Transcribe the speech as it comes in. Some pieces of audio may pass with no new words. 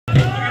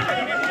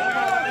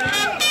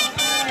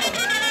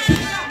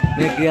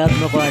මේ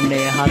ක්‍රියාත්මක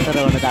වන්නේ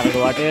 4 වන තරග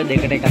වටය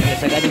 2ට 1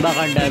 ලෙස ගතිබා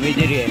කණ්ඩායම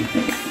ඉදිරියෙන්.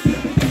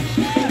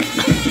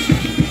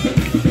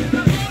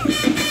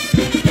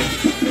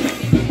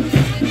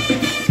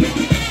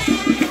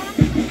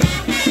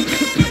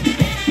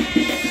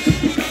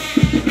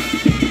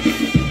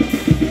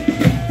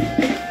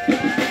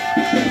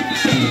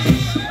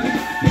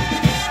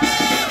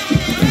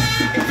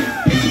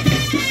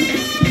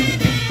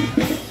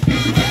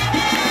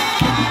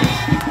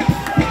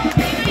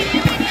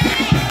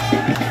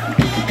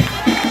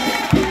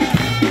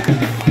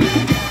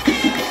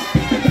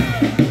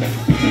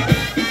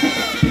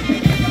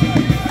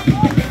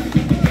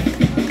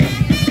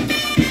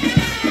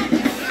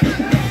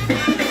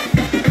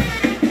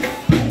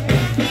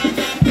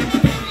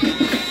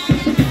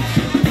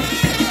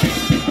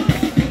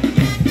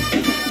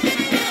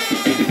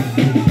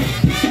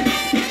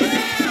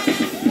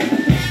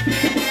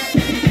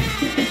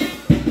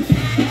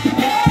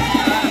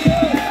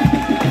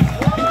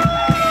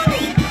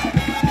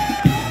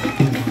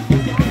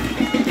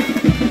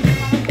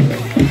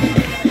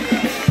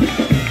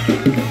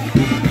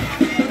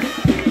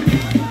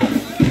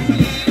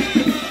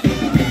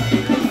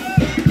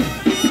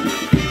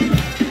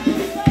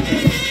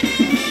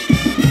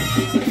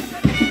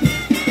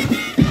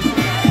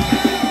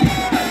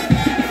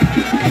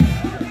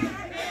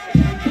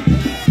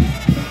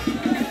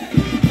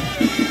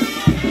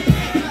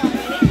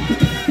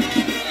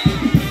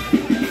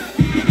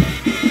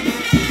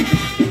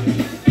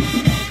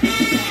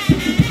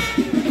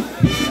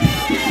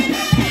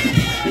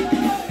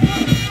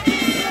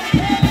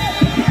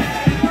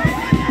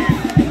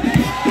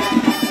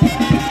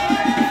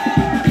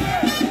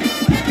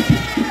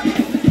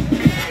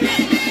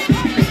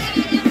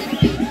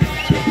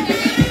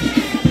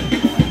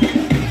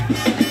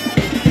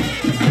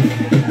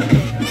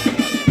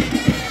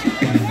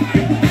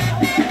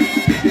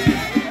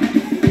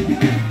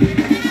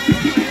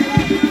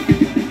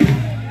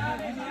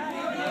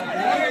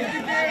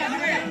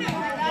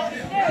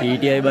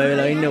 PTI බය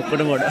වෙලා ඉන්නේ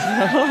ඔක්කොටම මොඩ.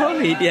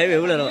 PTI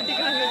වෙවුලනවා.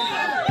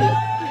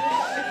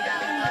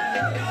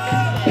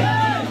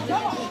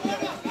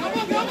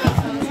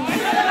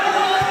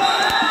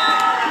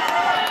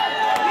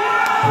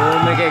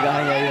 ඕම් එකේ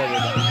ගහන යයි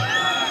වගේ.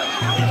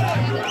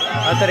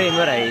 අතරේ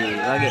ඉවරයි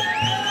වගේ.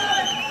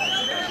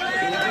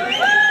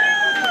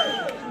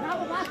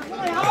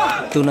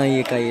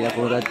 3-1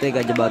 ලකුණු ගත්තේ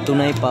ගජබා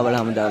 3යි පවල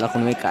හමුදා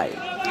ලකුණු 1යි.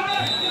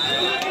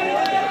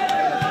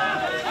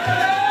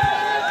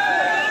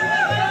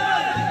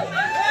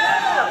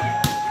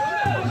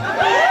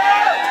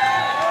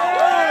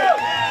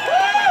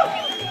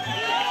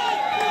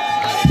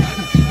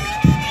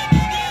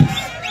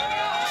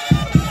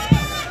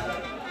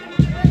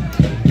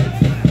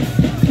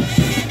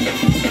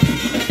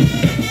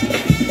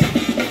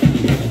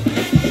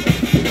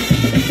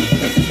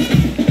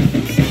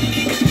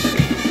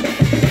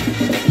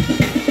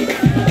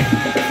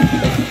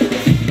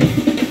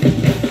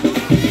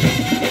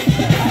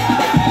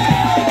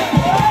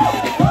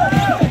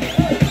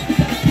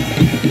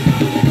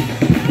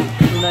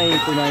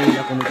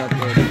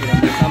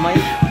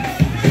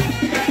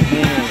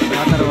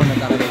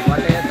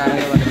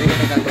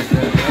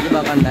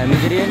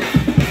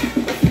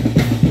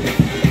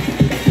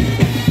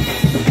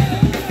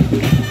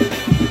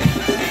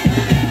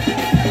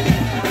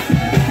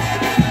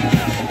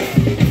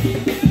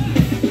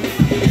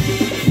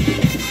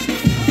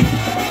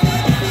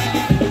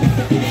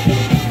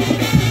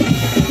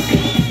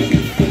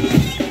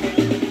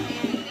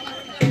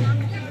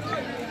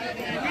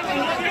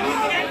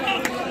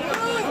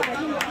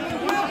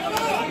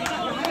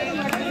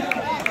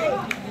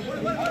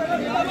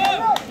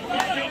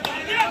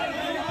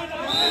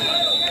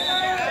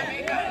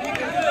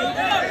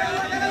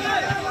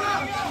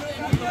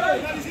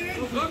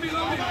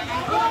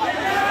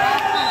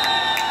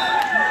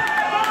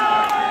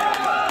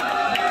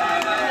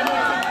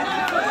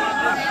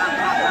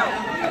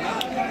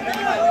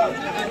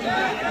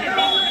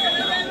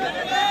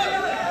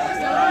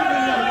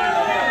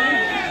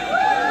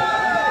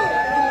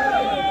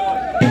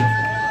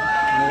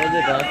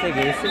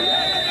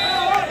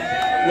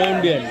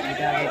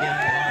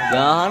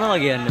 ගහනවා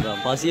කියන්නේ බං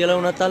පසියල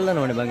වුණත් අල්ලන්න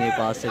ඕනේ බං මේ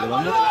පාස් එක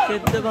බං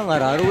මොකෙද්ද බං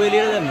අර අරුවේ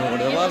ලියලා දැම්ම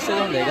මොකටද පාස් එක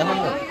හොඳයි ගහන්න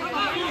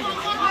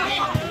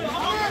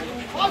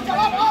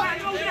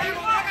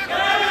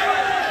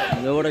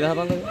ලෝකට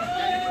ගහපන්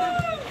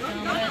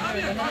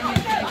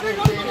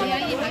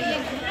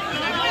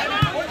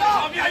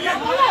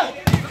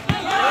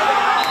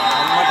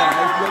අම්මට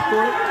නයිස්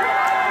බොක්කෝ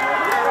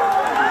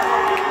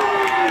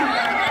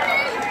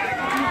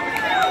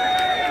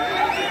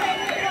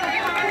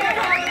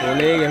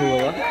ඔලේ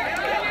ගැහුවා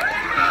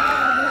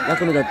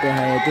ලකුණු ගත්තේ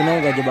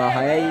 6-3 ගජබා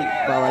 6යි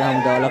පාවල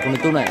හමුදා ලකුණු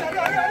 3යි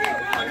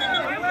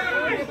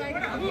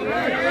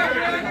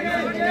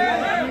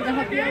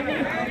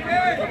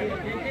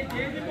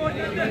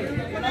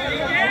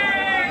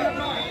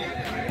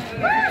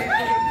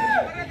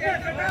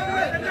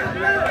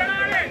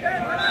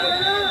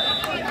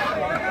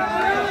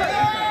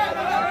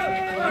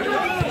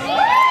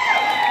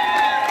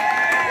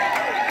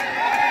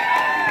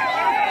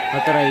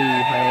 4යි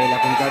 6යි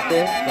ලකුණු තත්ත්වය.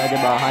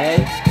 ගජබා 6යි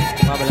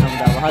පාබල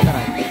හමුදාව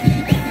 4යි.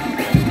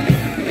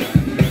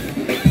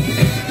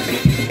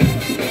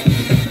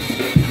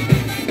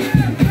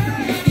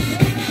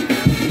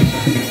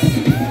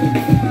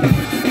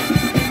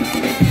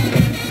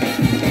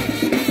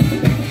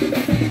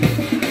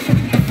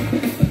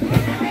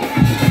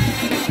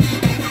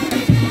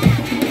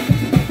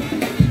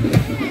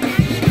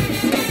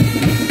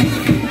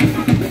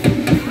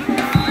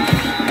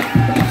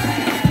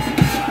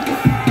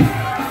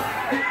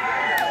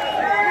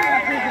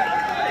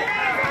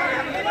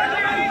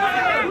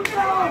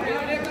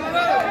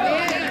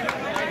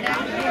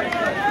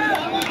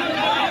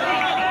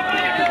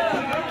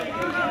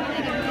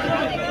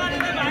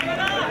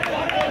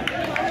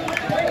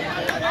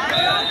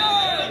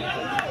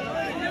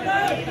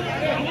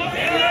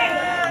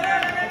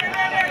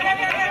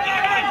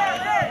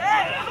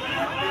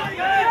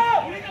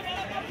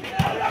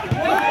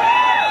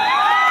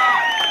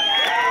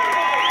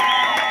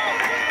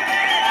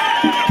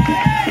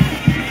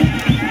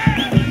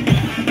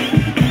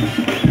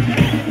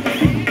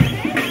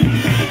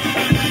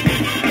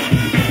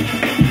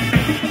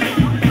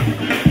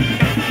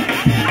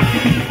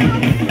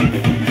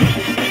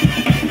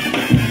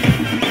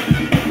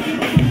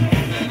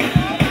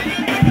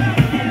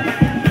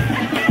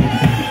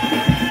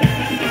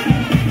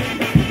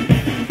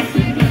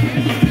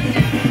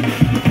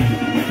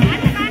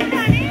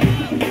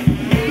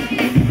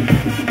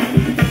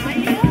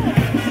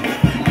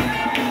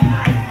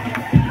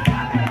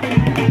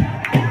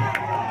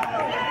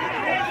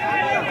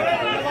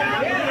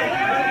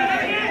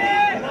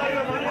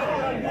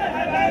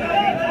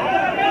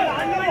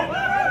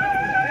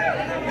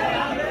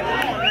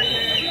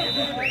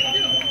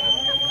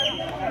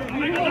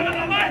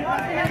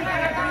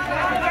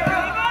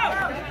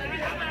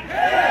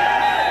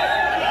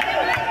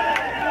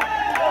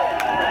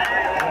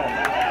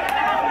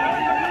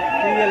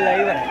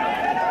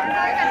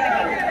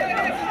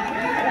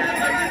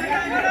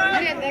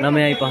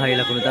 නමයයි 5යි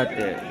ලකුණු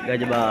තත්ත්වය.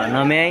 ගජබා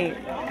 9යි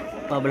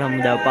පාබල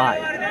හමුදාව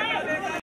 5යි.